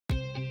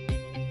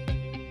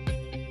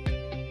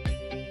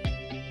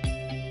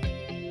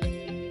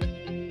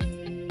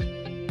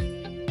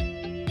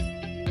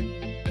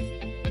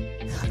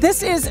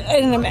This is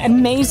an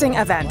amazing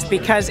event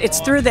because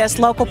it's through this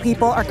local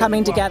people are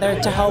coming together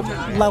to help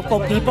local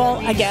people.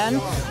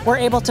 Again, we're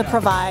able to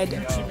provide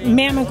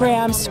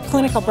mammograms,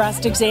 clinical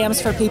breast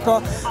exams for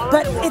people,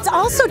 but it's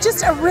also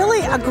just a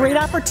great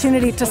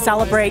opportunity to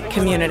celebrate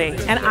community,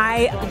 and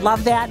I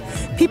love that.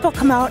 People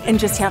come out and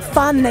just have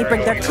fun. They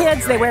bring their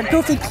kids, they wear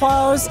goofy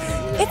clothes.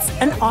 It's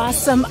an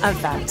awesome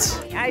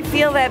event. I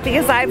feel that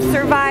because I've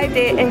survived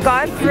it and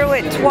gone through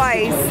it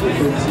twice,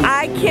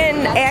 I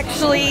can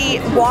actually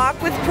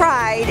walk with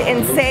pride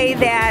and say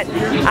that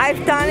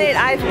I've done it,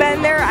 I've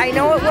been there, I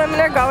know what women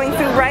are going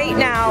through right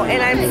now,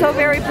 and I'm so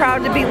very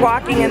proud to be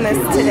walking in this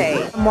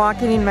today. I'm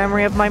walking in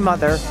memory of my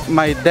mother,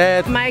 my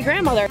dad, my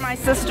grandmother, my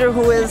sister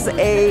who is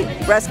a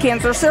breast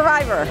cancer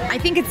survivor. I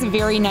think it's a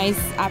very nice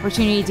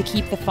opportunity to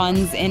keep the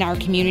funds in our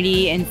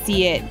community and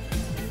see it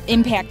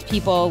impact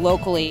people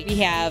locally. We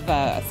have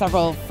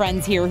several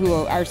friends here who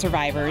are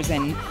survivors,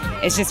 and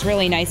it's just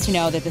really nice to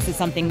know that this is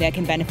something that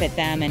can benefit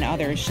them and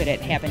others should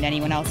it happen to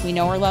anyone else we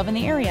know or love in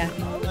the area.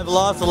 I've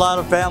lost a lot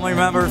of family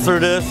members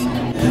through this.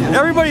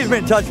 Everybody's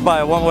been touched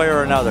by it one way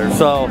or another,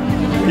 so,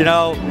 you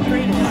know,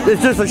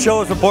 it's just a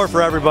show of support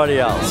for everybody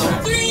else.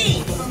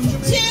 3,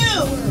 2,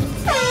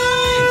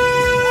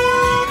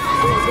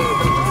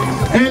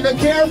 and the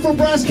Care for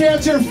Breast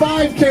Cancer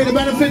 5K to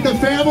benefit the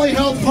Family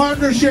Health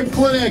Partnership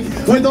Clinic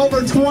with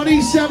over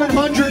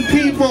 2,700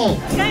 people.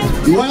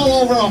 Well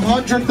over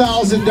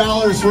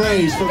 $100,000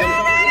 raised.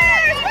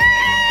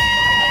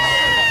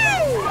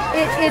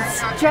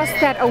 It's just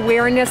that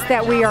awareness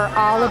that we are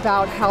all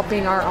about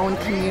helping our own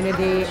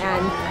community,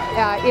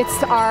 and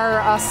it's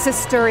our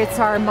sister, it's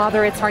our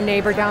mother, it's our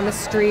neighbor down the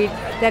street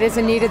that is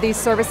in need of these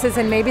services,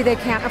 and maybe they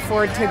can't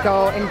afford to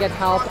go and get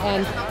help,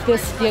 and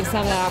this gives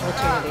them an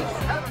opportunity.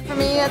 For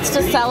me, it's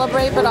to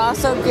celebrate, but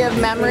also give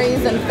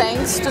memories and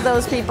thanks to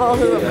those people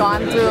who have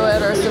gone through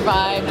it or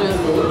survived,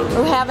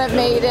 who haven't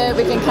made it.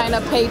 We can kind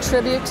of pay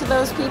tribute to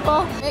those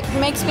people. It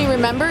makes me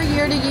remember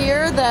year to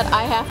year that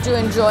I have to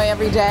enjoy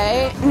every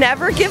day.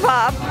 Never give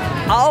up,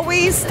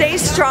 always stay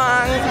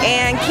strong,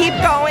 and keep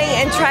going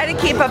and try to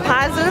keep a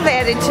positive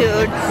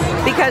attitude,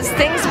 because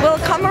things will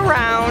come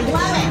around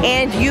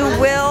and you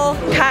will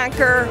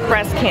conquer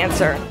breast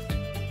cancer.